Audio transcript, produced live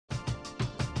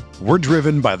We're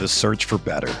driven by the search for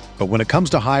better. But when it comes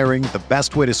to hiring, the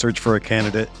best way to search for a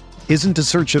candidate isn't to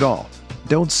search at all.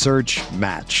 Don't search,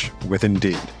 match with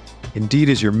Indeed. Indeed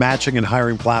is your matching and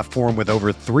hiring platform with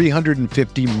over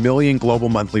 350 million global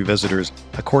monthly visitors,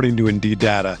 according to Indeed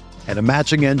data, and a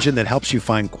matching engine that helps you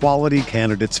find quality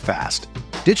candidates fast.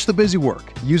 Ditch the busy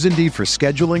work. Use Indeed for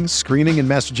scheduling, screening, and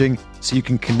messaging so you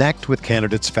can connect with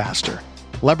candidates faster.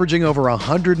 Leveraging over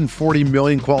 140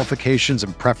 million qualifications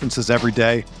and preferences every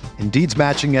day, Indeed's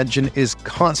matching engine is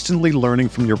constantly learning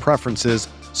from your preferences,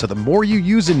 so the more you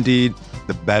use Indeed,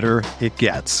 the better it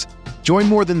gets. Join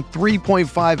more than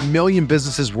 3.5 million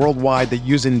businesses worldwide that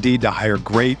use Indeed to hire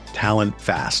great talent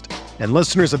fast. And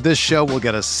listeners of this show will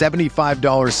get a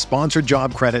 $75 sponsored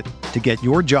job credit to get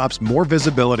your jobs more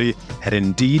visibility at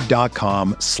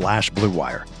Indeed.com/Blue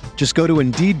Wire. Just go to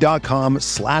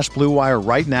Indeed.com/Blue Wire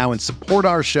right now and support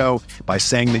our show by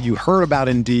saying that you heard about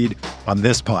Indeed on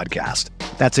this podcast.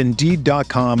 That's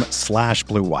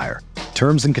Indeed.com/Blue Wire.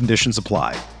 Terms and conditions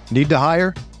apply. Need to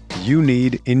hire? You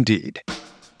need Indeed.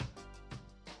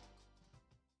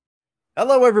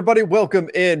 Hello, everybody. Welcome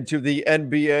into the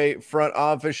NBA Front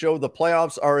Office Show. The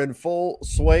playoffs are in full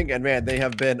swing, and man, they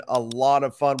have been a lot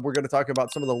of fun. We're going to talk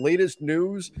about some of the latest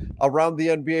news around the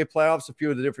NBA playoffs, a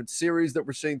few of the different series that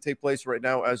we're seeing take place right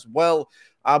now as well.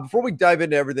 Before we dive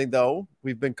into everything, though,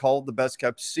 we've been called the best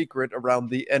kept secret around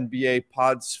the NBA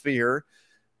podsphere.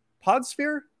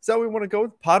 Podsphere? Is that what we want to go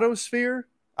with? Podosphere?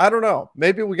 I don't know.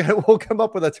 Maybe we'll come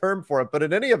up with a term for it. But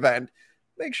in any event,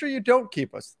 make sure you don't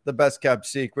keep us the best kept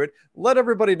secret. Let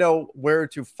everybody know where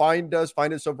to find us.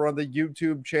 Find us over on the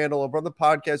YouTube channel, over on the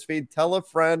podcast feed. Tell a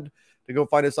friend to go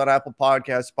find us on Apple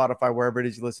Podcasts, Spotify, wherever it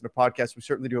is you listen to podcasts. We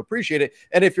certainly do appreciate it.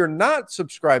 And if you're not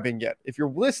subscribing yet, if you're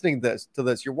listening to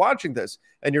this, you're watching this,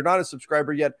 and you're not a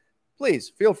subscriber yet, please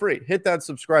feel free. Hit that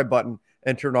subscribe button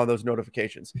and turn on those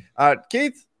notifications.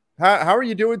 Keith, how are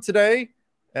you doing today?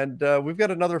 And we've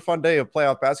got another fun day of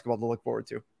playoff basketball to look forward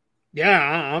to.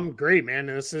 Yeah, I'm great, man.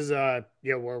 This is we're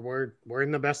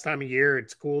in the best time of year.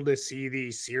 It's cool to see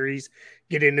these series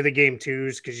get into the game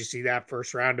twos because you see that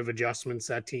first round of adjustments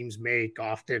that teams make,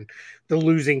 often the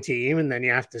losing team, and then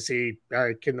you have to see, all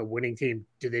right, can the winning team,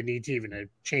 do they need to even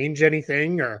change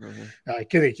anything, or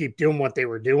can they keep doing what they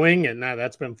were doing? And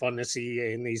that's been fun to see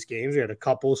in these games. We had a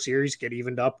couple series get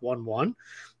evened up 1-1,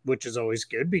 which is always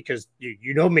good because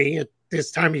you know me, at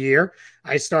this time of year,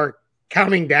 I start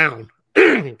counting down.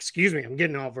 Excuse me, I'm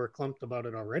getting all verklempt about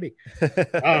it already.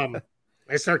 I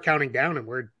start counting down, and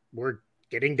we're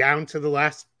getting down to the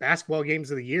last basketball games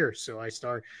of the year. So I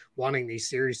start wanting these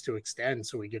series to extend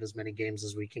so we get as many games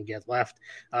as we can get left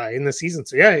in the season.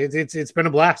 So yeah, it's been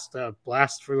a blast for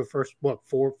the first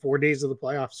four days of the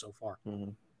playoffs so far. Mm-hmm.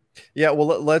 Yeah,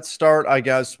 well, let's start, I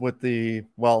guess, with the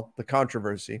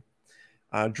controversy.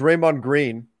 Draymond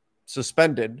Green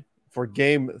suspended for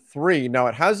Game 3. Now,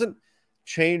 it hasn't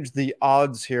changed the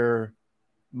odds here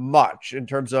much in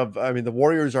terms of, the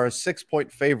Warriors are a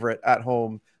 6-point favorite at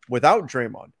home without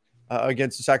Draymond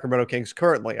against the Sacramento Kings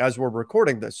currently as we're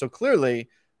recording this. So clearly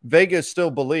Vegas still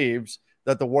believes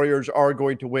that the Warriors are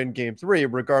going to win Game 3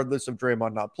 regardless of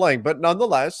Draymond not playing. But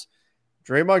nonetheless,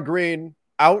 Draymond Green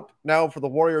out now for the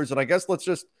Warriors. And I guess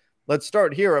let's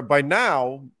start here. By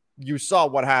now, you saw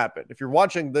what happened. If you're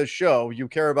watching this show, you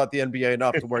care about the NBA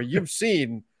enough to where you've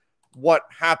seen what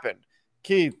happened.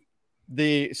 Keith,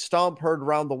 the stomp heard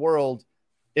around the world,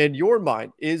 in your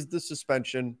mind, is the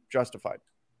suspension justified?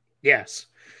 Yes.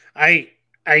 I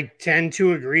tend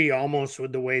to agree almost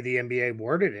with the way the NBA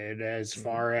worded it as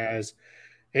far as,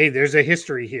 hey, there's a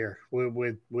history here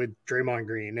with Draymond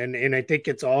Green. And I think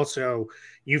it's also,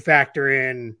 you factor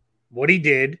in what he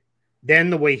did,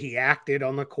 then the way he acted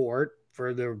on the court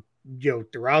for the,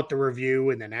 throughout the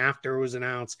review, and then after it was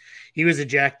announced, he was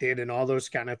ejected and all those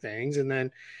kind of things. And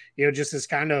then, just this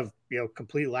kind of,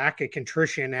 complete lack of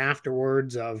contrition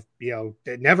afterwards of,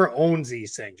 that never owns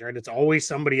these things, right? It's always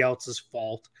somebody else's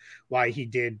fault why he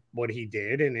did what he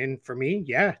did. And for me,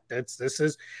 yeah, this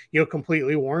is,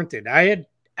 completely warranted. I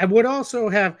would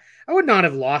not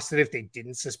have lost it if they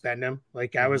didn't suspend him.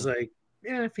 Like I was like,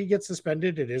 yeah, if he gets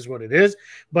suspended, it is what it is.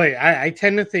 But I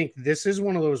tend to think this is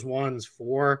one of those ones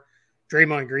for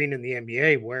Draymond Green in the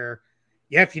NBA where,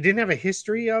 yeah, if you didn't have a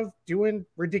history of doing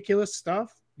ridiculous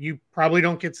stuff, you probably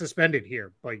don't get suspended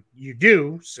here, but you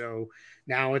do. So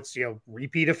now it's,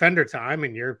 repeat offender time,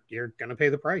 and you're going to pay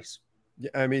the price.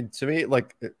 Yeah, to me,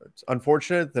 it's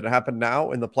unfortunate that it happened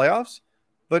now in the playoffs,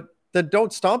 but then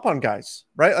don't stomp on guys,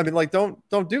 right?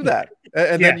 Don't do that.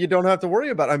 And then you don't have to worry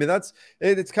about it.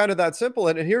 It's kind of that simple.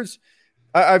 And here's,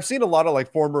 I've seen a lot of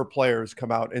former players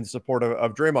come out in support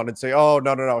of Draymond and say, oh,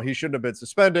 no, he shouldn't have been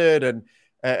suspended.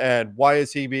 and why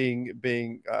is he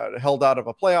being held out of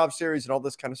a playoff series and all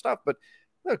this kind of stuff. But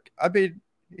look, I mean,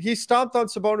 he stomped on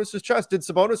Sabonis' chest. Did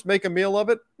Sabonis make a meal of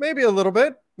it? Maybe a little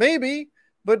bit, maybe.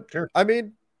 But Sure. I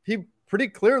mean, he pretty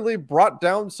clearly brought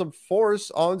down some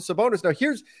force on Sabonis. Now,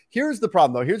 here's the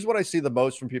problem, though. Here's what I see the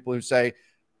most from people who say,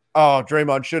 oh,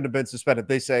 Draymond shouldn't have been suspended.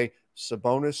 They say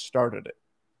Sabonis started it.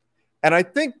 And I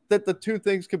think that the two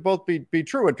things could both be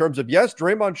true in terms of, yes,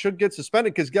 Draymond should get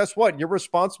suspended because guess what? You're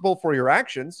responsible for your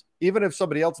actions. Even if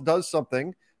somebody else does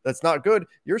something that's not good,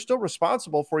 you're still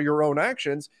responsible for your own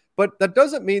actions. But that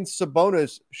doesn't mean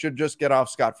Sabonis should just get off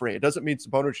scot-free. It doesn't mean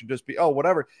Sabonis should just be, oh,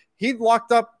 whatever. He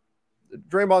locked up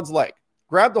Draymond's leg,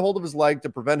 grabbed a hold of his leg to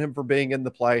prevent him from being in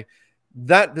the play.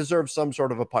 That deserves some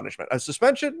sort of a punishment. A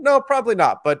suspension? No, probably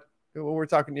not. But when we're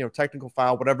talking, technical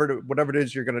foul, whatever it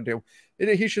is you're going to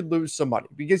do, he should lose some money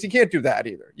because you can't do that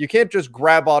either. You can't just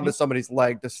grab onto somebody's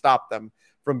leg to stop them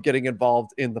from getting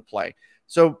involved in the play.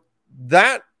 So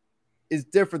that is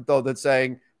different, though, than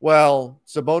saying, well,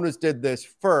 Sabonis did this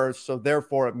first, so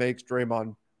therefore it makes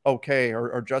Draymond okay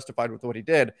or justified with what he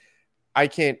did. I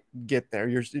can't get there.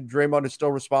 Draymond is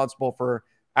still responsible for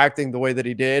acting the way that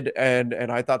he did, and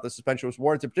I thought the suspension was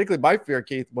warranted. Particularly my fear,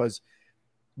 Keith, was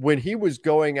when he was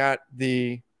going at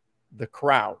the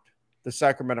crowd, the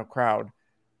Sacramento crowd.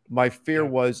 My fear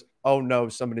was, oh no,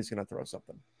 somebody's going to throw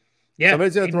something. Yeah,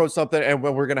 somebody's going to throw something, and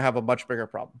we're going to have a much bigger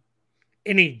problem.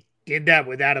 And he did that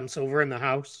with Adam Silver in the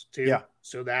house too. Yeah.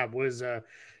 So that was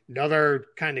another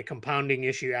kind of compounding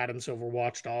issue. Adam Silver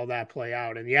watched all that play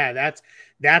out. And yeah,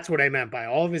 that's what I meant by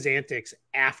all of his antics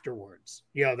afterwards.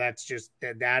 That's just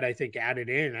that I think added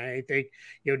in. I think,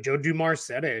 Joe Dumars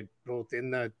said it both in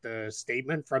the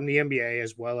statement from the NBA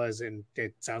as well as in,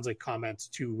 it sounds like, comments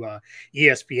to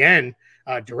ESPN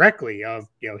directly of,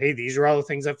 hey, these are all the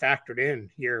things that factored in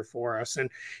here for us. And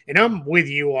I'm with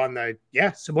you on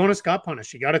Sabonis got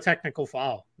punished. He got a technical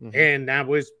foul. Mm-hmm. And that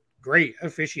was great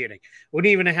officiating.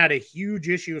 Wouldn't even have had a huge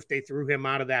issue if they threw him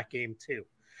out of that game too.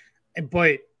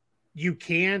 But you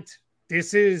can't.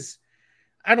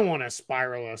 I don't want to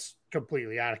spiral us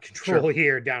completely out of control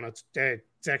here down a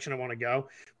section I want to go.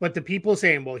 But the people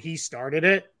saying, well, he started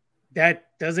it,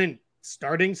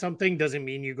 starting something doesn't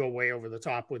mean you go way over the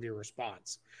top with your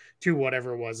response to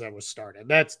whatever it was that was started.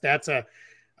 That's a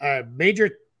major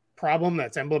problem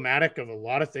that's emblematic of a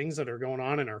lot of things that are going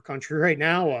on in our country right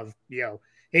now of,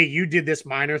 hey, you did this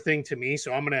minor thing to me,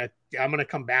 so I'm gonna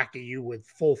come back at you with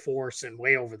full force and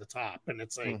way over the top. And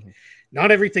it's like,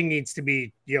 not everything needs to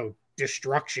be,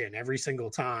 destruction every single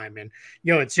time. And,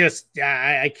 it's just,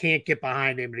 I can't get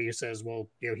behind anybody who says, well,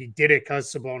 he did it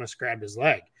because Sabonis grabbed his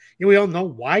leg. We all know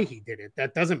why he did it.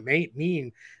 That doesn't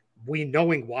mean we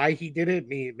knowing why he did it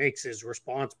makes his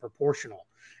response proportional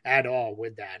at all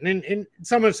with that. And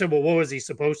someone said, well, what was he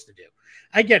supposed to do?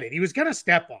 I get it. He was going to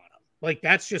step on him. Like,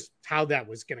 that's just how that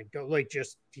was going to go. Like,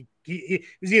 just it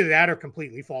was either that or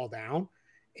completely fall down.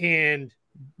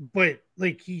 But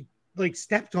he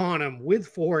stepped on him with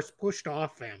force, pushed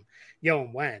off him,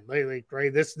 and went.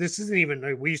 Right. This isn't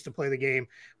even, we used to play the game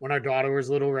when our daughter was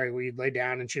little, right? We'd lay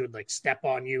down and she would step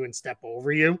on you and step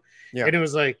over you. Yeah. And it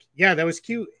was that was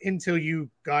cute until you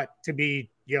got to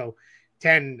be,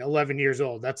 10, 11 years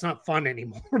old. That's not fun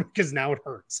anymore because now it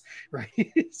hurts, right?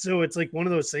 So it's one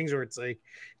of those things where it's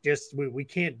just we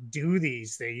can't do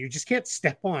these things. You just can't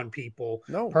step on people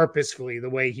purposefully the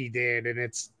way he did. And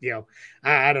it's,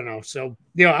 I don't know. So,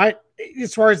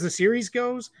 as far as the series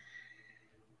goes,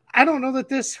 I don't know that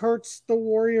this hurts the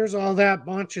Warriors all that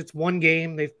much. It's one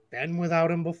game. They've been without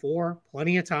him before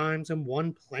plenty of times and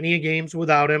won plenty of games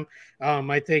without him.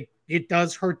 I think it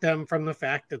does hurt them from the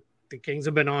fact that the Kings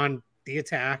have been on the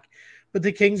attack, but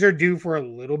the Kings are due for a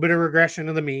little bit of regression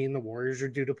to the mean. The Warriors are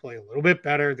due to play a little bit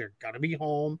better. They're going to be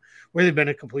home where they've been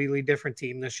a completely different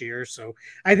team this year. So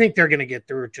I think they're going to get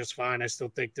through it just fine. I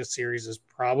still think this series is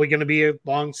probably going to be a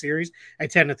long series. I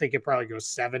tend to think it probably goes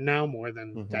 7 now more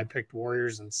than I picked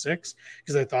Warriors in 6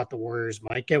 because I thought the Warriors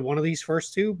might get one of these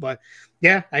first 2. But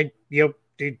yeah,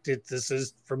 this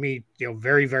is for me,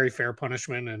 very, very fair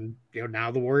punishment. And,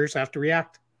 now the Warriors have to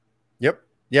react. Yep.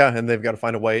 Yeah, and they've got to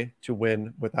find a way to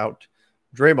win without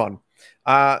Draymond.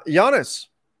 Giannis,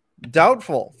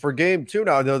 doubtful for game 2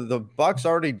 now. The Bucks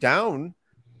already down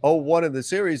 0-1 in the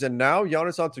series, and now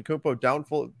Giannis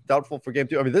Antetokounmpo doubtful for game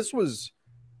 2. I mean, this was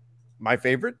my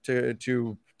favorite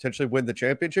to potentially win the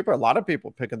championship. A lot of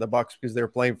people picking the Bucks because they're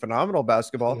playing phenomenal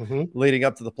basketball leading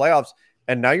up to the playoffs.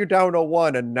 And now you're down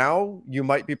 0-1, and now you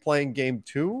might be playing game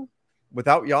 2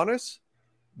 without Giannis.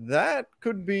 That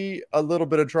could be a little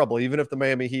bit of trouble, even if the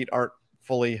Miami Heat aren't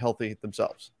fully healthy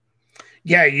themselves.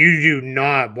 Yeah, you do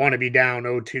not want to be down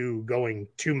 0-2 going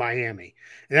to Miami.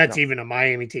 And that's even a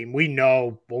Miami team. We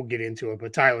know we'll get into it,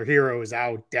 but Tyler Hero is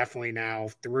out definitely now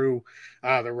through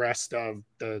the rest of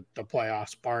the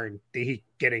playoffs, barring the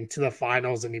getting to the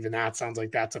finals. And even that sounds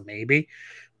like that's a maybe.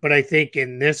 But I think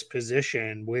in this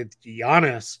position with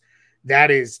Giannis, that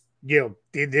is,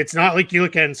 it's not like you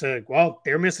look at it and say, well,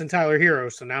 they're missing Tyler Hero,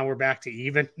 so now we're back to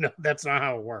even. No, that's not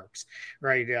how it works,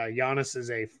 right? Giannis is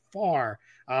a far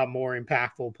more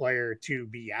impactful player to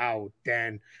be out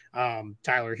than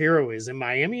Tyler Hero is. And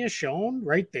Miami has shown,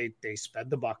 right? They sped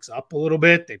the Bucks up a little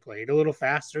bit. They played a little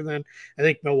faster than I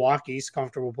think Milwaukee's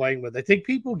comfortable playing with. I think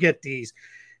people get these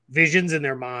visions in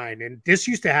their mind. And this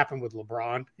used to happen with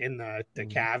LeBron in the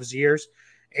Cavs years,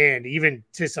 and even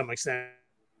to some extent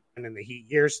in the Heat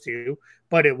years too.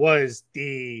 But it was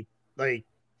the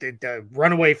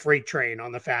runaway freight train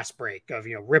on the fast break of,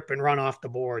 rip and run off the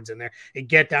boards and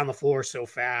get down the floor so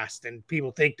fast. And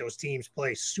people think those teams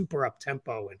play super up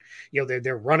tempo and,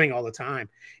 they're running all the time.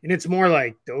 And it's more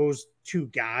like those two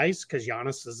guys, because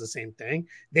Giannis does the same thing.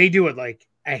 They do it like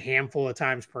a handful of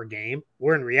times per game,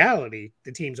 where in reality,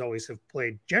 the teams always have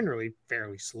played generally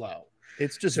fairly slow.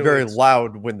 It's just very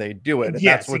loud when they do it. And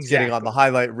that's what's getting on the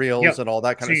highlight reels and all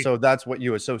that kind of. So that's what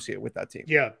you associate with that team.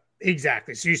 Yeah,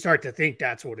 exactly. So you start to think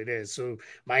that's what it is. So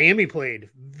Miami played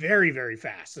very, very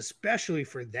fast, especially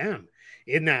for them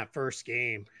in that first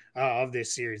game of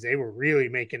this series. They were really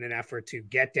making an effort to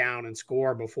get down and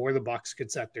score before the Bucks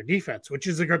could set their defense, which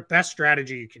is the best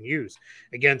strategy you can use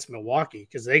against Milwaukee,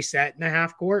 because they set in the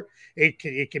half court.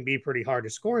 It can be pretty hard to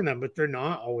score in them, but they're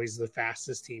not always the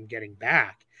fastest team getting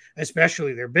back,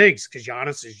 especially their bigs, because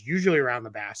Giannis is usually around the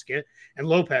basket and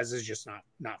Lopez is just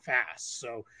not fast.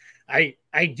 So I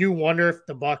do wonder if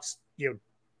the Bucks,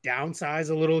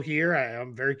 downsize a little here.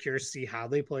 I'm very curious to see how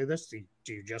they play this.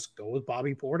 Do you just go with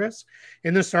Bobby Portis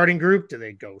in the starting group? Do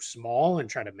they go small and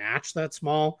try to match that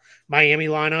small Miami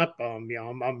lineup?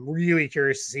 I'm really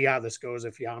curious to see how this goes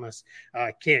if Giannis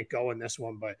can't go in this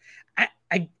one. But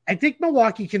I think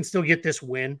Milwaukee can still get this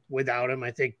win without him.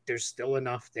 I think there's still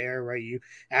enough there, right? You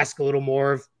ask a little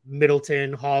more of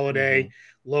Middleton, Holiday,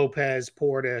 Lopez,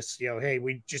 Portis, hey,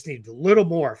 we just need a little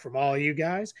more from all you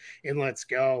guys and let's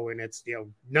go. And it's,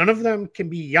 none of them can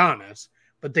be Giannis,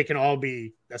 but they can all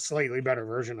be a slightly better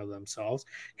version of themselves.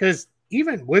 Because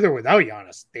even with or without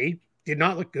Giannis, they did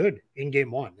not look good in game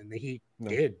one, and the Heat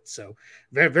did. So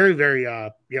very, very,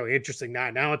 very, interesting.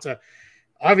 Now it's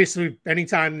obviously,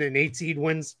 anytime the 8 seed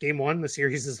wins game one, the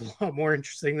series is a lot more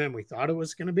interesting than we thought it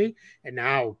was going to be. And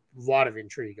now a lot of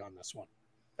intrigue on this one.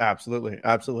 Absolutely.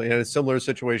 Absolutely. And a similar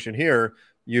situation here.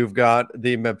 You've got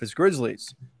the Memphis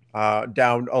Grizzlies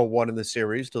down 0-1 in the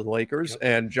series to the Lakers,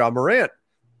 and Ja Morant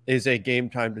is a game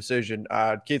time decision.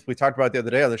 Keith, we talked about the other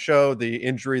day on the show, the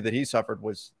injury that he suffered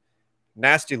was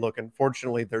nasty looking.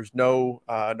 Fortunately, there's no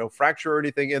fracture or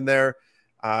anything in there.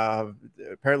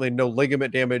 Apparently no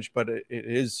ligament damage, but it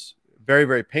is very,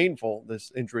 very painful,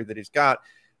 this injury that he's got.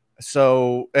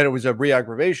 So, and it was a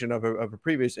re-aggravation of a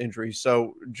previous injury.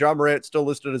 So Ja Morant still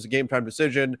listed as a game time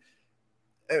decision.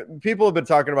 People have been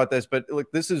talking about this, but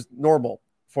look, this is normal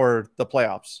for the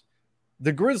playoffs.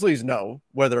 The Grizzlies know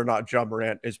whether or not Ja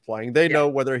Morant is playing. They know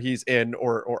whether he's in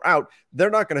or out. They're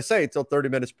not going to say until 30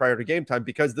 minutes prior to game time,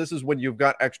 because this is when you've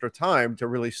got extra time to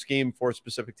really scheme for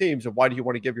specific teams. And why do you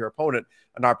want to give your opponent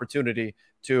an opportunity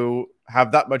to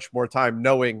have that much more time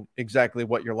knowing exactly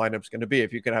what your lineup's going to be?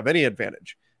 If you can have any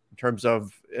advantage in terms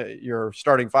of your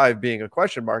starting five being a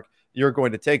question mark, you're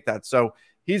going to take that. So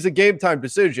he's a game time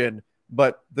decision,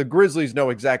 but the Grizzlies know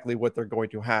exactly what they're going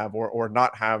to have or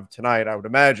not have tonight, I would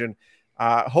imagine.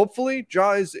 Hopefully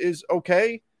Ja is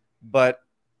okay, but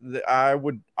I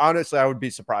would be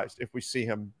surprised if we see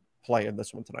him play in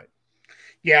this one tonight.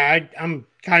 Yeah, I'm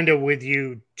kind of with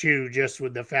you too, just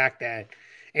with the fact that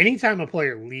anytime a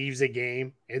player leaves a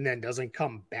game and then doesn't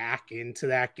come back into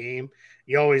that game,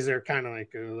 you always are kind of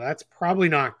like, oh, that's probably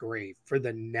not great for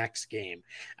the next game.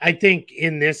 I think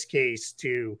in this case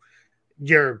too,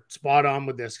 you're spot on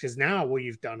with this, because now what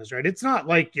you've done is right. It's not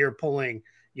like you're pulling,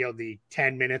 the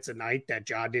 10 minutes a night that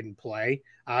Ja didn't play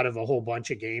out of a whole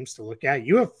bunch of games to look at.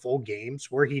 You have full games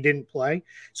where he didn't play.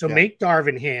 So make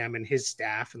Darvin Ham and his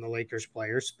staff and the Lakers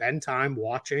players spend time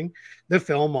watching the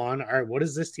film on, all right, what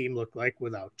does this team look like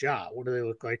without Ja? What do they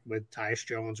look like with Tyus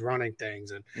Jones running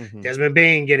things and Desmond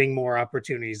Bane getting more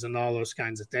opportunities and all those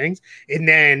kinds of things? And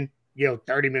then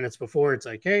 30 minutes before, it's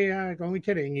like, hey, only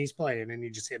kidding, he's playing, and you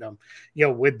just hit him,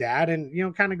 with that,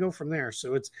 and kind of go from there.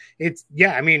 So it's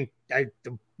I mean,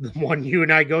 the one you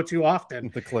and I go to often.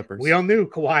 The Clippers. We all knew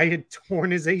Kawhi had torn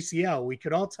his ACL. We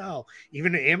could all tell.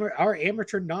 Even our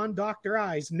amateur non-doctor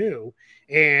eyes knew.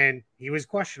 And he was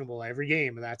questionable every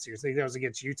game of that series. I think that was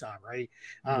against Utah, right?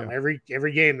 Every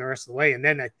game the rest of the way. And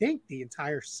then I think the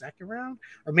entire second round,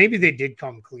 or maybe they did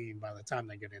come clean by the time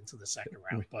they get into the second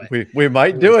round. But we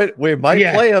might do it. We might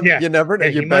play him. You never know.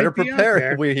 You better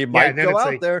prepare. He might go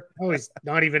out there. Oh, he's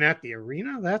not even at the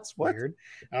arena. That's weird.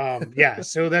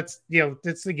 So that's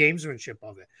that's the gamesmanship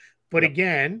of it. But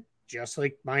again, just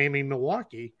like Miami,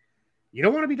 Milwaukee, you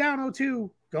don't want to be down 0-2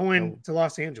 going to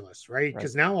Los Angeles, right?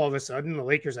 Because now all of a sudden the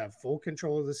Lakers have full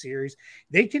control of the series.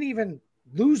 They can even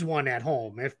lose one at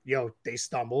home if they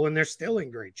stumble, and they're still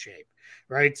in great shape,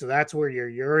 right? So that's where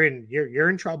you're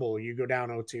in trouble. You go down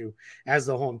 0-2 as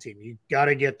the home team. You got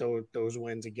to get those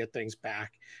wins and get things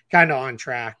back kind of on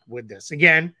track with this.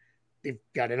 Again, they've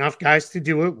got enough guys to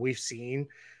do it. We've seen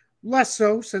less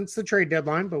so since the trade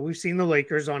deadline, but we've seen the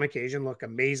Lakers on occasion look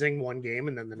amazing one game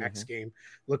and then the next game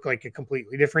look like a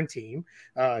completely different team.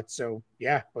 But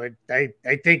I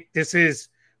think this is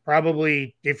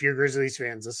probably, if you're Grizzlies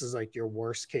fans, this is like your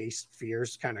worst case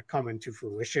fears kind of coming to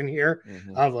fruition here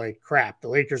of like, crap, the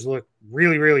Lakers look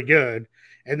really, really good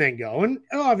and then go. And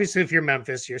obviously if you're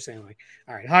Memphis, you're saying like,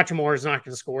 all right, Hachimura is not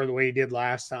going to score the way he did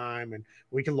last time. And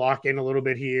we can lock in a little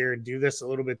bit here and do this a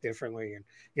little bit differently. And,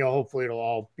 hopefully it'll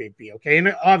all be okay.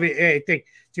 And obviously I think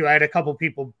too, I had a couple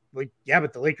people like,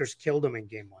 but the Lakers killed them in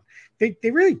game one. They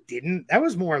really didn't. That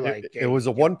was more like it was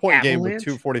a 1-point game with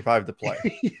 2:45 to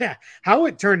play. How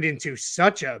it turned into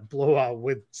such a blowout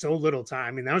with so little time.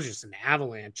 I mean, that was just an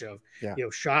avalanche of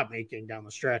shot making down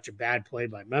the stretch, a bad play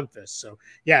by Memphis. So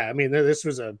I mean, this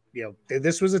was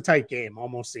a tight game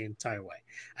almost the entire way.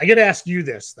 I got to ask you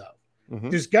this though.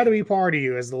 There's got to be part of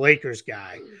you as the Lakers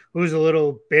guy who's a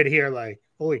little bit here like,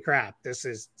 holy crap, this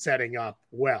is setting up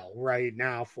well right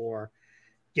now for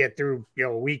get through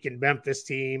a weakened Memphis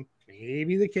team.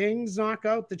 Maybe the Kings knock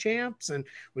out the champs and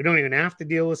we don't even have to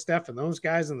deal with Steph and those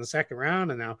guys in the second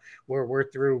round. And now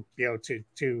we're through,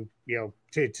 to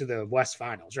the West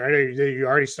Finals, right? Are you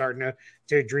already starting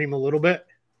to dream a little bit?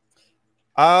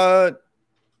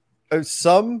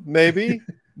 Some maybe.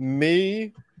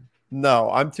 Me, no.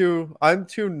 I'm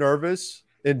too nervous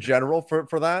in general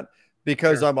for that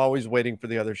because I'm always waiting for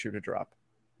the other shoe to drop.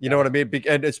 You know what I mean?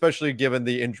 And especially given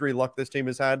the injury luck this team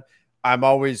has had, I'm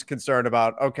always concerned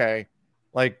about, okay,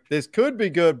 like this could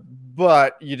be good,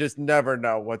 but you just never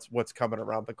know what's coming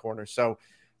around the corner. So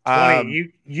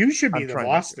you should be the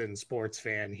Boston sports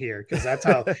fan here because that's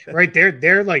how right there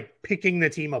they're like picking the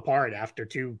team apart after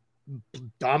two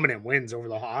dominant wins over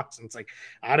the Hawks. And it's like,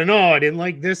 I don't know, I didn't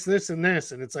like this, and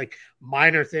this. And it's like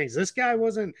minor things. This guy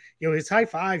wasn't, his high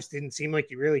fives didn't seem like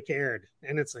he really cared.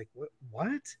 And it's like,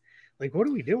 what? Like, what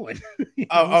are we doing?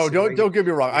 Don't get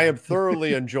me wrong. I am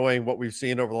thoroughly enjoying what we've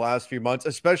seen over the last few months,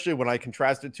 especially when I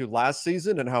contrast it to last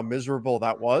season and how miserable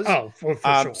that was. Oh, for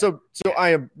sure. So I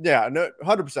am,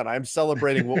 100%. I am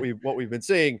celebrating what we've been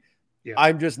seeing. Yeah.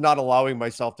 I'm just not allowing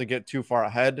myself to get too far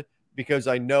ahead because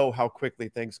I know how quickly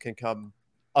things can come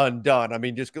undone. I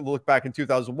mean, just look back in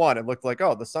 2001. It looked like,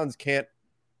 the Suns can't.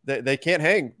 They can't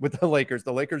hang with the Lakers.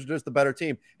 The Lakers are just the better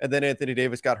team. And then Anthony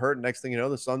Davis got hurt. And next thing you know,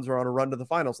 the Suns are on a run to the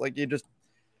finals. Like you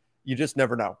just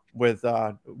never know with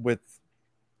the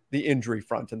injury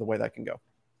front and the way that can go.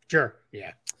 Sure.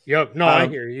 Yeah. Yep. No, I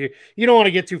hear you. You don't want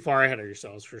to get too far ahead of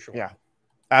yourselves for sure. Yeah,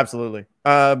 absolutely.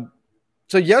 So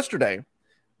yesterday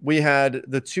we had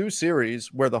the two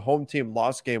series where the home team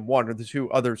lost game one, or the two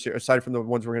other series, aside from the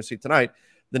ones we're going to see tonight,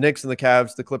 the Knicks and the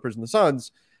Cavs, the Clippers and the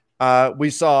Suns. We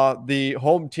saw the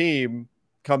home team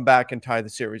come back and tie the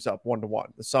series up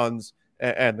 1-1, the Suns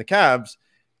and the Cavs.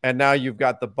 And now you've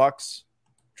got the Bucks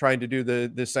trying to do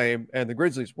the same, and the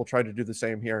Grizzlies will try to do the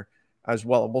same here as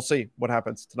well. And we'll see what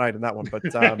happens tonight in that one.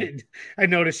 But I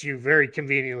noticed you very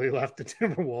conveniently left the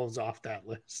Timberwolves off that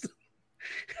list.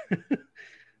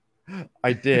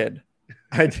 I did.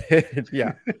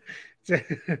 Yeah.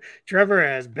 Trevor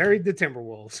has buried the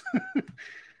Timberwolves.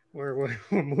 We're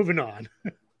moving on.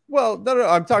 Well, no,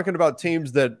 I'm talking about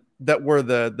teams that were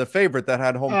the favorite that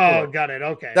had home court. Oh, got it.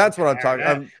 Okay. That's what I'm talking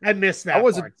about. I missed that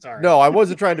part. Sorry. No, I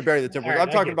wasn't trying to bury the Timberwolves. Right, I'm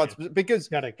talking about because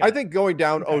I think going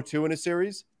down 0-2 in a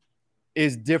series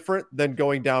is different than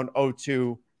going down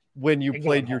 0-2 when you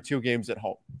played your two games at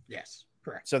home. Yes,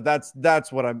 correct. So that's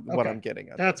what I'm getting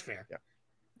at. That's fair. Yeah.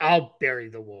 I'll bury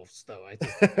the Wolves, though. I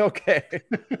think. Okay.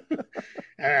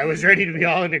 I was ready to be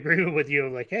all in agreement with you.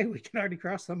 Like, hey, we can already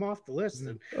cross them off the list,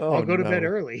 and I'll go to bed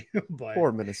early. But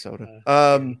poor Minnesota.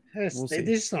 They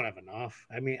just don't have enough.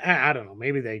 I mean, I don't know.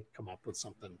 Maybe they come up with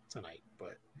something tonight,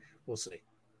 but we'll see.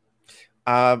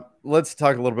 Let's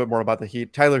talk a little bit more about the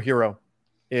Heat. Tyler Hero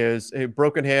is a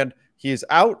broken hand. He is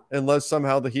out unless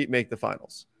somehow the Heat make the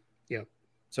finals. Yeah.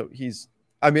 So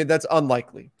that's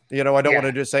unlikely. I don't want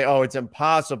to just say, oh, it's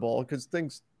impossible, because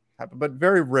things happen, but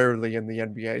very rarely in the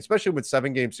NBA, especially with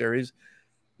 7-game series.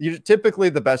 Typically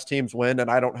the best teams win, and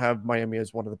I don't have Miami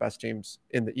as one of the best teams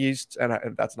in the East,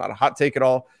 and that's not a hot take at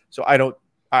all. So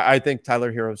I think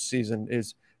Tyler Hero's season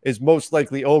is most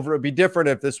likely over. It'd be different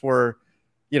if this were,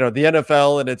 the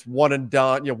NFL and it's one and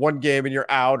done, one game and you're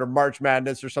out, or March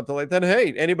Madness or something like that.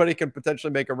 Hey, anybody can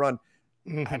potentially make a run.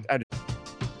 Mm-hmm.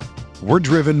 We're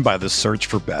driven by the search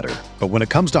for better. But when it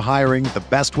comes to hiring, the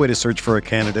best way to search for a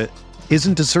candidate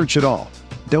isn't to search at all.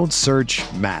 Don't search,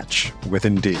 match with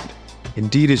Indeed.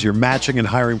 Indeed is your matching and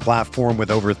hiring platform with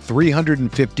over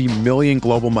 350 million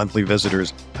global monthly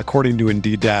visitors, according to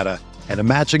Indeed data, and a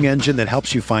matching engine that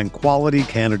helps you find quality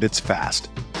candidates fast.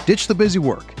 Ditch the busy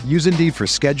work. Use Indeed for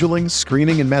scheduling,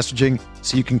 screening, and messaging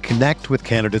so you can connect with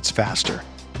candidates faster.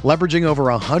 Leveraging over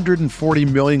 140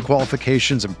 million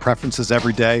qualifications and preferences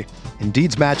every day,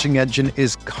 Indeed's matching engine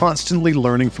is constantly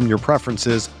learning from your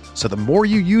preferences, so the more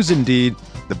you use Indeed,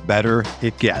 the better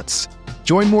it gets.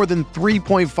 Join more than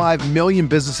 3.5 million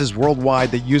businesses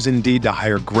worldwide that use Indeed to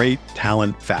hire great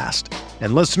talent fast.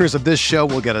 And listeners of this show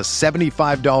will get a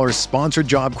 $75 sponsored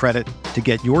job credit to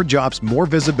get your jobs more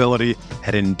visibility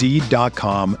at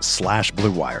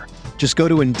Indeed.com/Blue Wire. Just go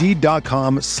to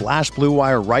Indeed.com/Blue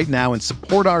Wire right now and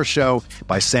support our show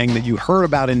by saying that you heard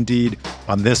about Indeed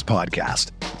on this podcast.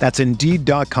 That's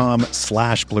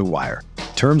Indeed.com/Blue Wire.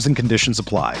 Terms and conditions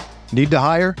apply. Need to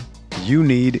hire? You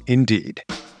need Indeed.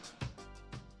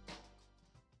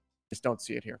 Just don't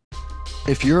see it here.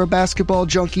 If you're a basketball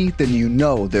junkie, then you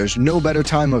know there's no better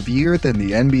time of year than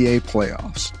the NBA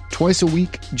playoffs. Twice a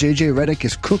week, JJ Redick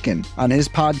is cooking on his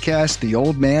podcast, The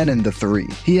Old Man and the Three.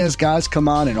 He has guys come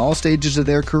on in all stages of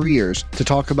their careers to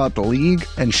talk about the league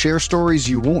and share stories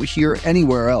you won't hear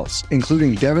anywhere else,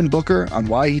 including Devin Booker on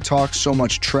why he talks so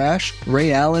much trash,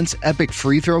 Ray Allen's epic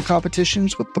free throw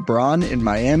competitions with LeBron in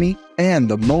Miami, and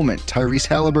the moment Tyrese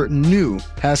Halliburton knew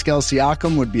Pascal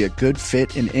Siakam would be a good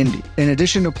fit in Indy. In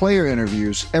addition to player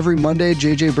interviews, every Monday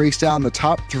JJ breaks down the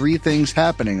top 3 things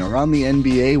happening around the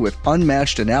NBA with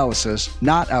unmatched analysis,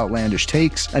 not outlandish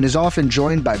takes, and is often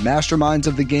joined by masterminds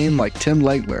of the game like Tim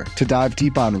Legler to dive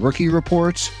deep on rookie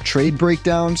reports, trade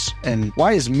breakdowns, and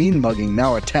why is mean mugging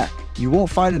now a tech? You won't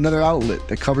find another outlet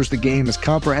that covers the game as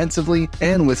comprehensively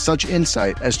and with such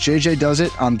insight as JJ does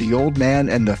it on The Old Man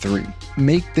and the Three.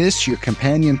 Make this your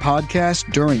companion podcast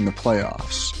during the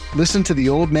playoffs. Listen to The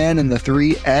Old Man and the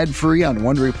Three ad-free on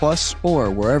Wondery Plus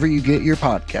or wherever you get your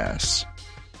podcasts.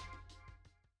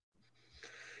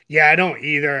 Yeah, I don't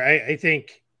either. I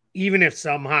think even if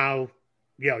somehow,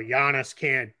 Giannis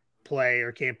can't play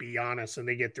or can't be Giannis and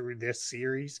they get through this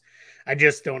series, I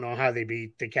just don't know how they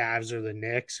beat the Cavs or the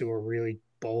Knicks, who are really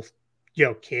both,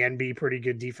 can be pretty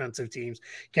good defensive teams.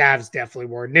 Cavs definitely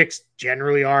were. Knicks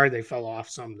generally are. They fell off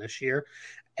some this year.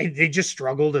 They just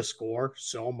struggle to score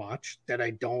so much that I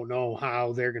don't know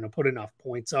how they're going to put enough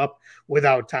points up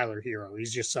without Tyler Hero.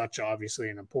 He's just such obviously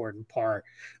an important part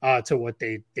to what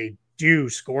they do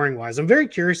scoring wise. I'm very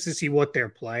curious to see what their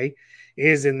play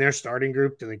is in their starting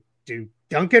group. Do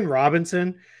Duncan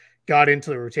Robinson got into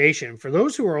the rotation? For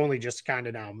those who are only just kind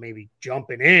of now maybe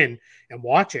jumping in and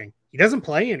watching, he doesn't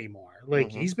play anymore.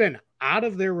 He's been out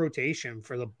of their rotation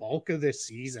for the bulk of this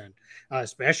season,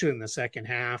 especially in the second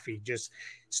half. He just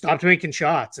stopped making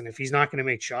shots. And if he's not going to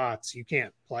make shots, you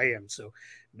can't play him. So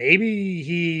maybe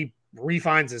he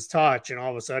refines his touch and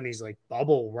all of a sudden he's like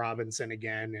bubble Robinson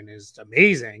again and is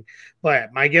amazing.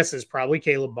 But my guess is probably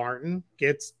Caleb Martin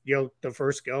gets the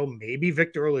first go. Maybe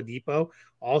Victor Oladipo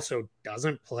also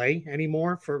doesn't play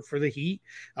anymore for the Heat.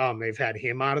 They've had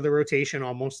him out of the rotation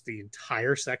almost the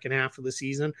entire second half of the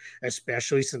season,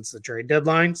 especially since the trade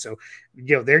deadline. So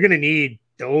they're going to need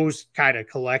those kind of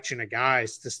collection of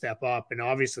guys to step up. And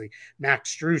obviously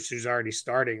Max Strus, who's already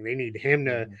starting, they need him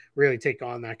to really take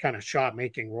on that kind of shot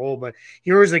making role. But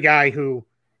here's a guy who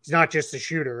he's not just a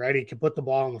shooter, right? He can put the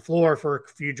ball on the floor for a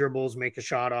few dribbles, make a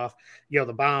shot off,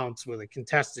 the bounce with a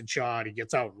contested shot. He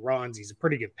gets out and runs. He's a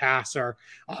pretty good passer,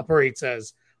 operates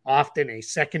as often a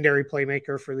secondary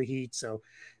playmaker for the Heat. So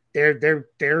they're going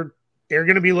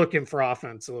to be looking for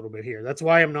offense a little bit here. That's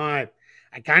why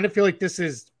I kind of feel like this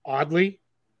is oddly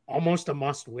almost a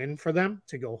must win for them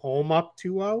to go home up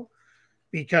 2-0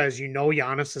 because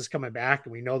Giannis is coming back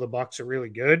and we know the Bucks are really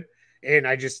good. And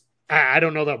I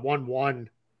don't know that 1-1.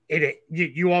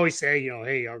 You always say,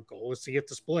 hey, our goal is to get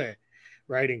the split,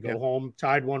 right? And go home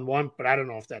tied 1-1, but I don't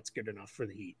know if that's good enough for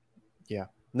the Heat. Yeah.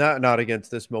 Not against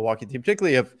this Milwaukee team,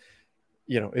 particularly if,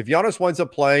 if Giannis winds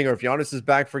up playing or if Giannis is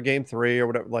back for game 3 or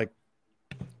whatever, like,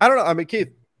 I don't know. I mean,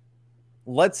 Keith,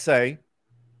 let's say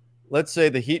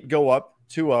the Heat go up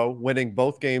 2-0, winning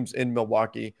both games in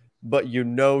Milwaukee, but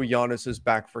Giannis is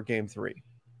back for game 3.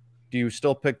 Do you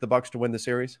still pick the Bucks to win the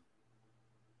series?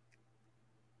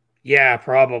 Yeah,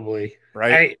 probably.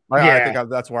 Right. I think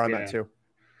that's where I'm at too.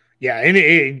 Yeah,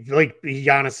 and like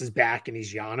Giannis is back and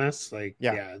he's Giannis, like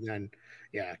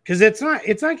because it's not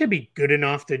gonna be good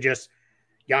enough to just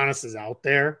Giannis is out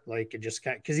there, like, it just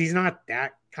because he's not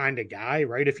that kind of guy,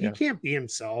 right? If he can't be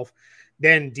himself,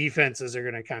 then defenses are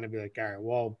gonna kind of be like, all right,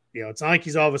 well, it's not like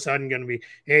he's all of a sudden gonna be,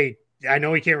 hey, I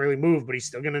know he can't really move, but he's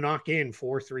still gonna knock in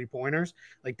 4 3-pointers.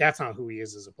 Like, that's not who he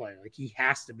is as a player. Like, he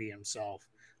has to be himself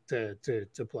to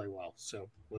play well. So.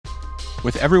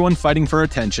 With everyone fighting for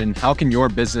attention, how can your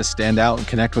business stand out and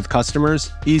connect with customers?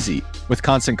 Easy, with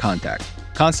Constant Contact.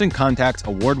 Constant Contact's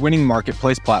award-winning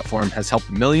marketplace platform has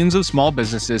helped millions of small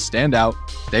businesses stand out,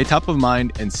 stay top of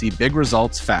mind, and see big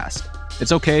results fast.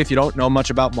 It's okay if you don't know much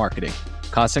about marketing.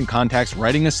 Constant Contact's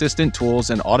writing assistant tools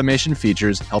and automation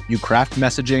features help you craft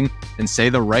messaging and say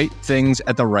the right things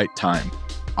at the right time.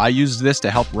 I use this to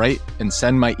help write and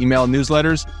send my email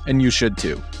newsletters, and you should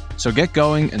too. So get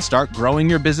going and start growing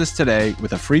your business today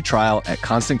with a free trial at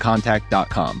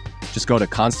ConstantContact.com. Just go to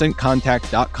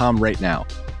ConstantContact.com right now.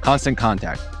 Constant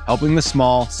Contact, helping the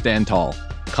small stand tall.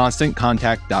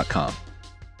 ConstantContact.com.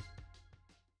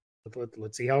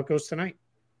 Let's see how it goes tonight.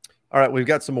 All right, we've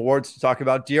got some awards to talk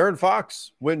about. De'Aaron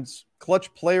Fox wins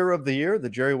Clutch Player of the Year, the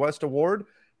Jerry West Award.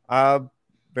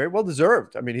 Very well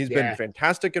deserved. I mean, he's been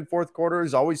fantastic in fourth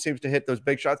quarters, always seems to hit those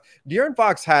big shots. De'Aaron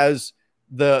Fox has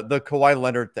the Kawhi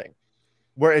Leonard thing,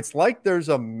 where it's like there's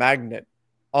a magnet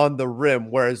on the rim,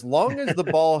 where as long as the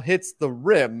ball hits the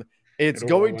rim, it's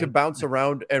going to bounce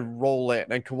around and roll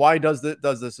in. And Kawhi does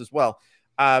this as well.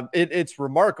 It's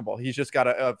remarkable. He's just got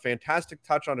a fantastic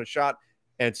touch on a shot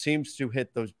and seems to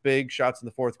hit those big shots in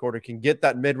the fourth quarter, can get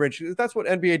that mid-range. That's what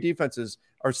NBA defenses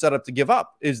are set up to give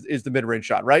up is the mid-range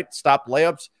shot, right? Stop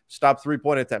layups, stop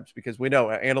three-point attempts, because we know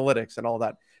analytics and all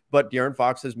that. But De'Aaron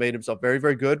Fox has made himself very,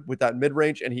 very good with that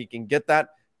mid-range, and he can get that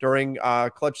during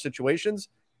clutch situations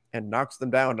and knocks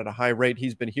them down at a high rate.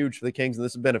 He's been huge for the Kings, and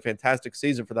this has been a fantastic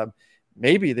season for them.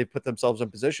 Maybe they put themselves in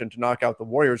position to knock out the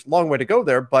Warriors. Long way to go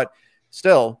there, but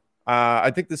still, I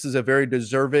think this is a very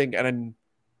deserving, and I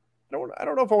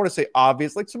don't know if I want to say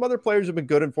obvious. Like, some other players have been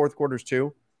good in fourth quarters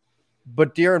too,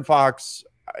 but De'Aaron Fox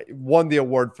won the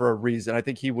award for a reason. I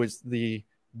think he was the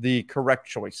correct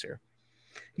choice here.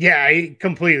 Yeah, I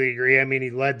completely agree. I mean, he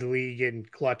led the league in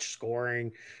clutch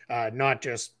scoring, not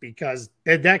just because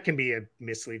that can be a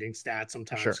misleading stat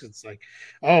sometimes. Sure. It's like,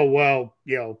 oh, well,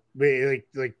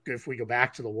 like if we go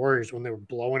back to the Warriors when they were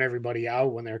blowing everybody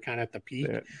out, when they were kind of at the peak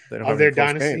of their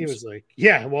dynasty, it was like,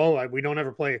 yeah, well, we don't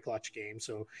ever play a clutch game.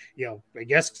 So, I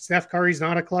guess Steph Curry's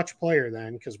not a clutch player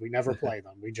then, because we never play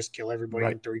them. We just kill everybody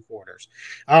in 3 quarters.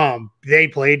 They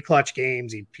played clutch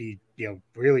games. He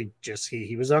really just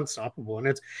he was unstoppable,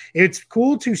 and it's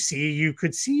cool to see. You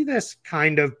could see this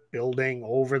kind of building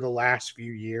over the last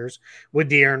few years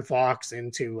with De'Aaron Fox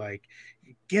into like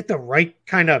get the right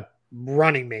kind of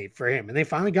running mate for him, and they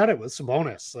finally got it with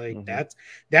Sabonis. Like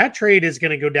that trade is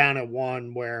going to go down at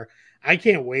one where I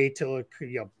can't wait till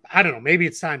I don't know, maybe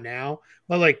it's time now,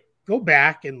 but like go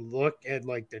back and look at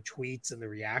like the tweets and the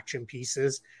reaction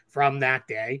pieces from that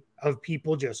day of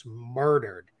people just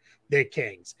murdered the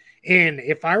Kings. And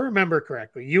if I remember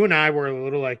correctly, you and I were a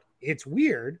little like, it's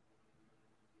weird,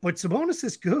 but Sabonis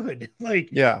is good. Like,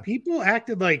 people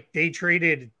acted like they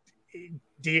traded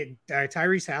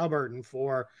Tyrese Halliburton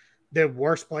for the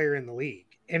worst player in the league,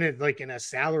 and it like in a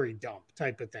salary dump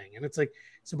type of thing. And it's like,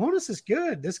 Sabonis is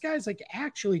good. This guy's like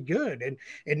actually good. And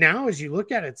now as you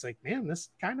look at it, it's like, man, this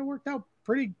kind of worked out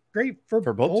pretty great for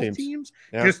both teams.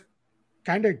 Yeah. Just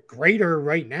kind of greater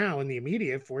right now in the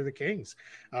immediate for the Kings,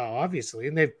 obviously.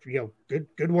 And they've,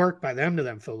 good work by them to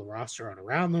then fill the roster out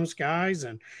around those guys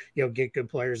and, get good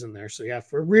players in there. So yeah,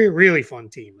 for a really fun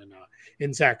team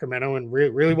in Sacramento, and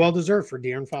really well deserved for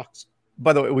De'Aaron Fox.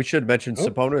 By the way, we should mention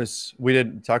Sabonis, we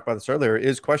didn't talk about this earlier,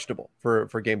 is questionable for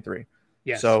game 3.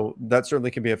 Yes. So that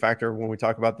certainly can be a factor when we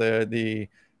talk about the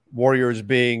Warriors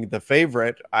being the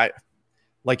favorite.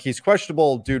 He's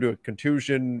questionable due to a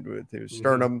contusion with his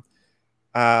sternum.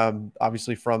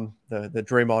 Obviously from the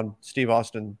Draymond Steve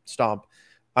Austin stomp.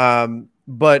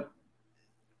 But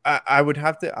I would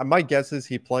have to, my guess is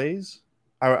he plays.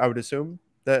 I would assume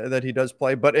that he does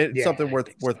play, but it's something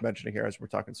worth mentioning here as we're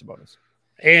talking Sabonis.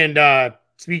 And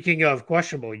speaking of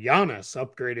questionable, Giannis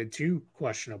upgraded to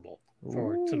questionable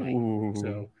for tonight.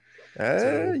 So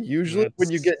So usually when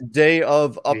you get day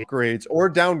of upgrades or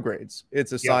downgrades,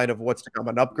 it's a sign of what's to come.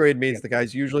 An upgrade means the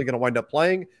guy's usually going to wind up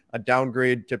playing. A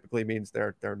downgrade typically means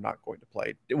they're not going to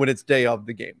play when it's day of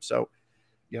the game. So,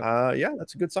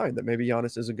 that's a good sign that maybe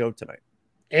Giannis is a go tonight.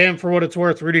 And for what it's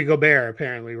worth, Rudy Gobert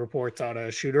apparently reports on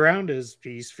a shoot around is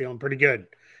he's feeling pretty good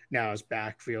now. His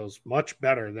back feels much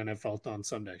better than it felt on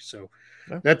Sunday. So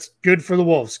that's good for the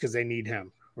Wolves because they need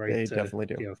him, right? They definitely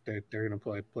do. They're going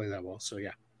to play that well. So,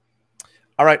 yeah.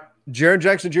 All right. Jaren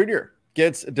Jackson Jr.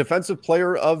 gets Defensive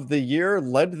Player of the Year,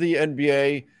 led the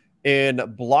NBA in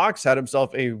blocks, had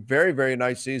himself a very, very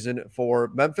nice season for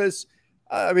Memphis.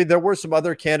 I mean, there were some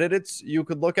other candidates you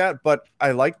could look at, but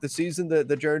I like the season that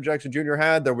Jaren Jackson Jr.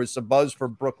 had. There was some buzz for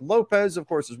Brook Lopez, of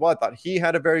course, as well. I thought he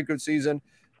had a very good season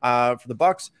for the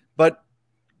Bucks, but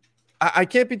I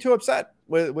can't be too upset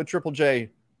with Triple J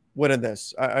winning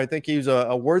this. I think he's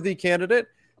a worthy candidate.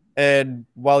 And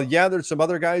while, there's some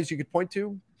other guys you could point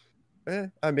to,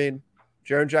 I mean,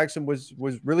 Jaren Jackson was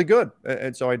really good.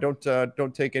 And so I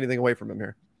don't take anything away from him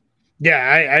here.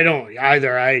 Yeah, I don't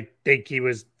either. I think he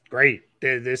was great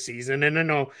this season. And I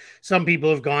know some people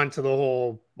have gone to the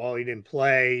whole, well, he didn't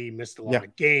play, he missed a lot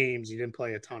of games, he didn't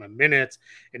play a ton of minutes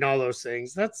and all those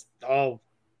things. That's all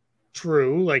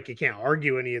true. Like, you can't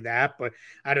argue any of that, but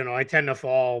I don't know. I tend to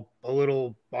fall a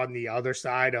little on the other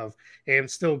side of, hey, I'm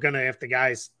still going to, if the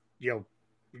guy's,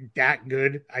 that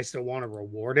good, I still want to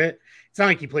reward it. It's not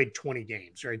like he played 20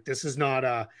 games, right? This is not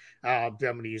I'm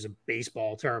going to use a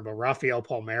baseball term, but Rafael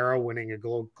Palmeiro winning a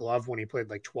Gold Glove when he played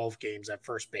like 12 games at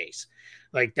first base.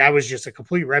 Like, that was just a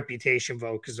complete reputation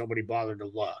vote because nobody bothered to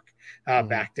look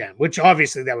back then, which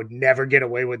obviously that would never get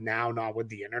away with now, not with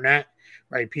the internet,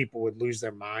 right? People would lose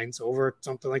their minds over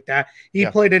something like that. He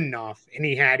played enough and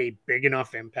he had a big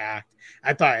enough impact.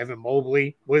 I thought Evan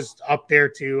Mobley was up there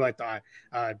too. I thought,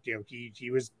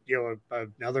 he was,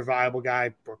 another viable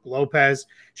guy. Brook Lopez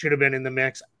should have been in the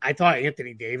mix. I thought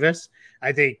Anthony Davis,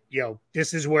 I think,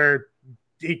 this is where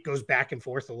it goes back and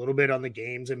forth a little bit on the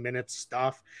games and minutes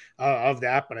stuff of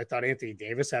that. But I thought Anthony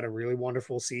Davis had a really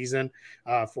wonderful season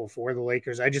for the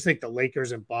Lakers. I just think the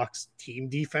Lakers and Bucks team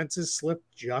defenses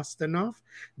slipped just enough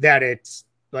that it's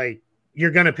like,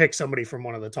 you're going to pick somebody from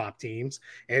one of the top teams.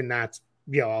 And that's,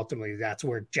 ultimately that's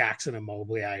where Jackson and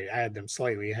Mobley, I had them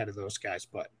slightly ahead of those guys,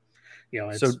 but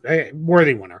it's a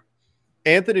worthy winner.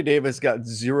 Anthony Davis got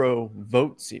 0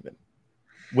 votes even,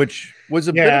 which was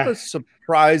a bit of a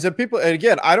surprise. And people, and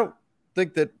again, I don't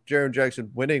think that Jaren Jackson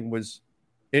winning was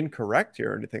incorrect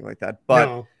here or anything like that. But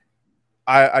no.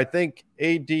 I think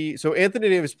so Anthony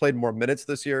Davis played more minutes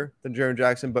this year than Jaren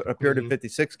Jackson, but appeared in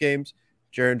 56 games.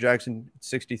 Jaren Jackson,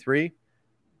 63.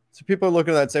 So people are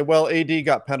looking at that and say, well, AD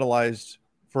got penalized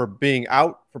for being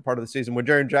out for part of the season when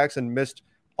Jaren Jackson missed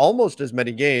almost as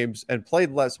many games and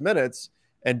played less minutes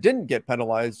and didn't get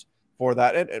penalized for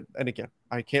that. And again,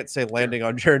 I can't say landing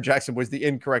on Jaren Jackson was the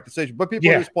incorrect decision, but people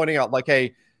are just pointing out like,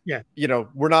 hey,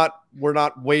 we're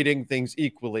not weighting things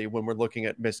equally when we're looking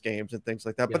at missed games and things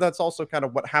like that. But that's also kind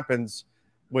of what happens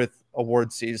with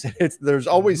award season. There's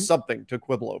always something to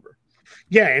quibble over.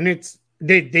 Yeah. And it's,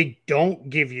 they don't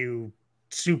give you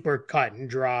super cut and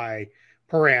dry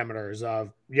parameters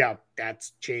of,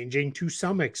 that's changing to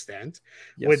some extent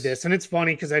with this. And it's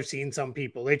funny because I've seen some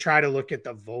people, they try to look at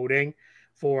the voting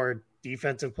for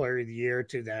defensive player of the year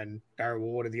to then,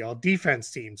 what are the all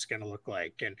defense teams going to look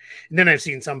like? And then I've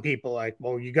seen some people like,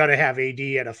 well, you got to have AD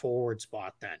at a forward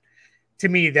spot then. To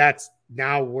me, that's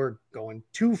now we're going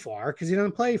too far because he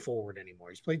doesn't play forward anymore.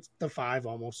 He's played the 5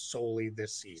 almost solely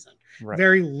this season. Right.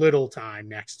 Very little time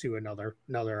next to another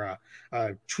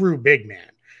true big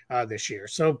man this year.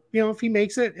 So, if he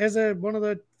makes it as one of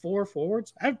the 4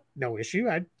 forwards, I have no issue.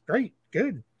 Great,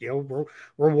 good.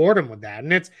 Reward him with that.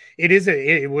 And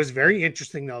it was very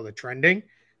interesting though, the trending.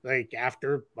 Like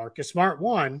after Marcus Smart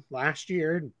won last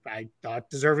year, I thought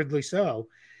deservedly so.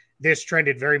 This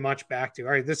trended very much back to,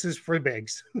 all right, this is for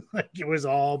bigs. Like it was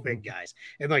all big guys.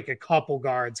 And like a couple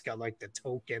guards got like the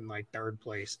token, like 3rd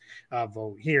place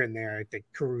vote here and there. I think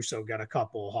Caruso got a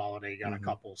couple, Holiday got a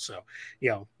couple. So,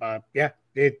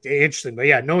 interesting.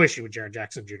 But no issue with Jaren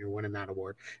Jackson Jr. winning that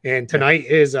award. And tonight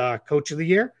is Coach of the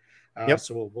Year.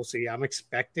 So we'll see. I'm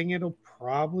expecting it'll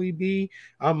probably be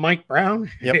Mike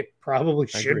Brown. It probably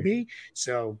should be.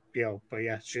 So,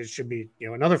 should be,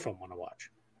 another fun one to watch.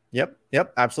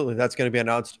 Yep, absolutely. That's going to be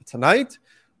announced tonight.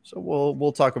 So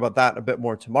we'll talk about that a bit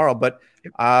more tomorrow. But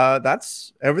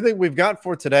that's everything we've got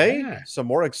for today. Yeah. Some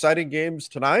more exciting games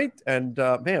tonight. And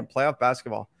playoff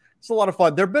basketball. It's a lot of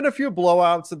fun. There have been a few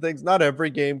blowouts and things. Not every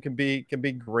game can be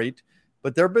great,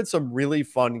 but there have been some really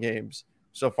fun games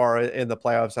so far in the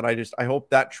playoffs. And I hope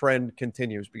that trend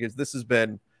continues because this has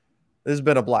been This has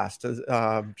been a blast,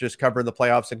 just covering the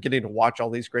playoffs and getting to watch all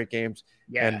these great games.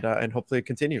 Yeah. And hopefully it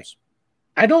continues.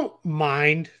 I don't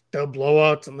mind the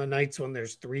blowouts on the nights when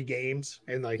there's 3 games.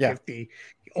 And like if the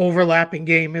overlapping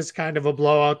game is kind of a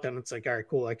blowout, then it's like, all right,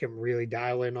 cool. I can really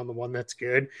dial in on the one that's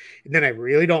good. And then I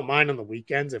really don't mind on the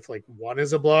weekends if like one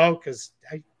is a blowout, because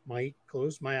I might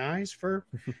close my eyes for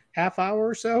half hour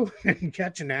or so and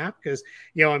catch a nap. Because,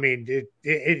 I mean,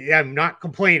 I'm not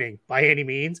complaining by any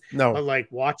means. No. But like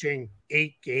watching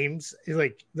 8 games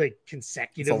like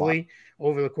consecutively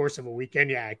over the course of a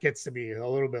weekend, it gets to be a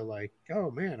little bit like,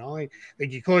 oh man,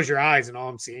 you close your eyes and all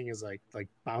I'm seeing is like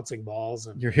bouncing balls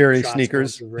and you're hearing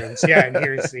sneakers. And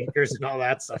hearing sneakers and all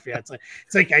that stuff. Yeah, it's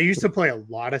like I used to play a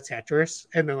lot of Tetris,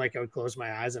 and then like I would close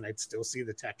my eyes and I'd still see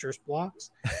the Tetris blocks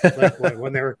like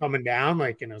when they were coming down.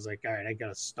 And I was like, all right, I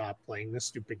gotta stop playing this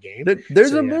stupid game.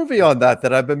 There's a movie on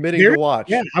that I've been meaning to watch.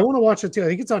 Yeah, I want to watch it too. I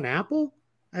think it's on Apple.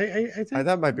 I think that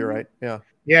mimight be right.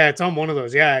 Yeah, it's on one of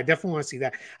those. Yeah, I definitely want to see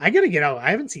that. I gotta get out.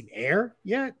 I haven't seen Air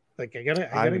yet. Like I gotta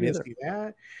go see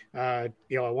that. I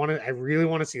really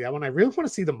want to see that one. I really want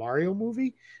to see the Mario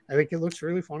movie. I think it looks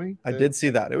really funny. I did see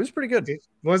that. It was pretty good.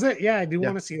 Was it? Yeah, I do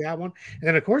want to see that one. And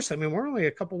then of course, I mean, we're only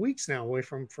a couple weeks now away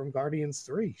from Guardians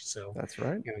 3. So that's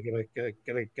right.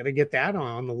 Gotta get that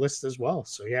on the list as well.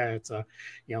 So yeah, it's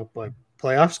but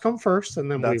playoffs come first,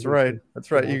 and then that's right.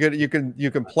 You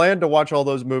can plan to watch all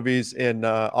those movies in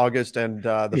August and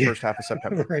the first half of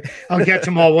September. Right. I'll catch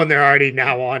them all when they're already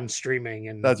now on streaming,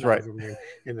 and that's right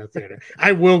in the theater.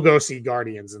 I will go see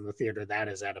Guardians in the theater. That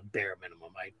is at a bare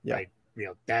minimum.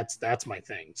 That's my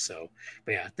thing. So,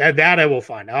 but yeah, that I will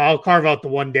find. I'll carve out the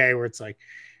one day where it's like,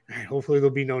 all right, hopefully there'll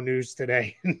be no news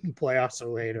today. Playoffs are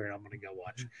later, and I'm gonna go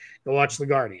watch the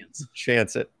Guardians.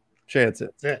 Chance it. That's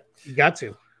it. You got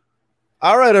to.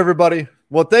 All right, everybody.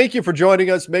 Well, thank you for joining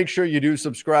us. Make sure you do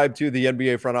subscribe to the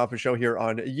NBA Front Office Show here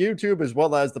on YouTube, as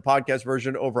well as the podcast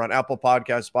version over on Apple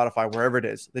Podcasts, Spotify, wherever it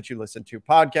is that you listen to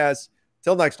podcasts.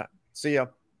 Till next time, see ya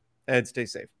and stay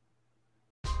safe.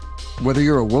 Whether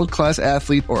you're a world-class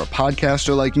athlete or a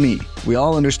podcaster like me, we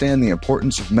all understand the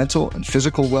importance of mental and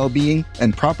physical well-being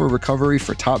and proper recovery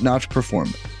for top-notch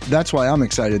performance. That's why I'm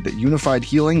excited that Unified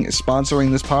Healing is sponsoring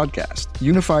this podcast.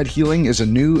 Unified Healing is a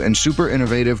new and super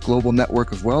innovative global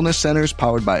network of wellness centers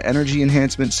powered by Energy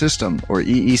Enhancement System, or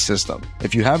EE System.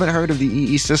 If you haven't heard of the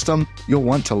EE System, you'll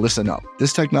want to listen up.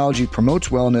 This technology promotes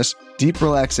wellness, deep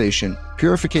relaxation,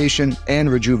 purification,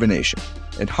 and rejuvenation.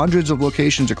 At hundreds of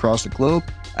locations across the globe,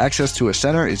 access to a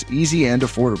center is easy and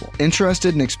affordable.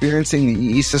 Interested in experiencing the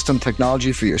EE System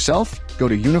technology for yourself? Go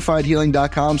to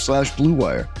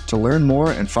unifiedhealing.com/bluewire to learn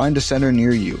more and find a center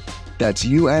near you. That's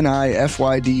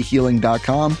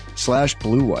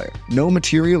unifydhealing.com/bluewire. No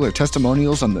material or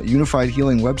testimonials on the Unified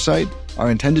Healing website are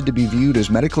intended to be viewed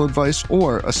as medical advice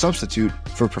or a substitute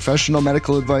for professional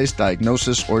medical advice,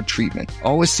 diagnosis, or treatment.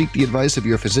 Always seek the advice of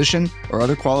your physician or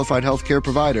other qualified healthcare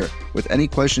provider with any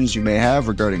questions you may have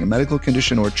regarding a medical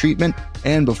condition or treatment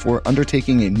and before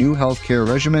undertaking a new healthcare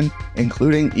regimen,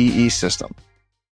 including EE System.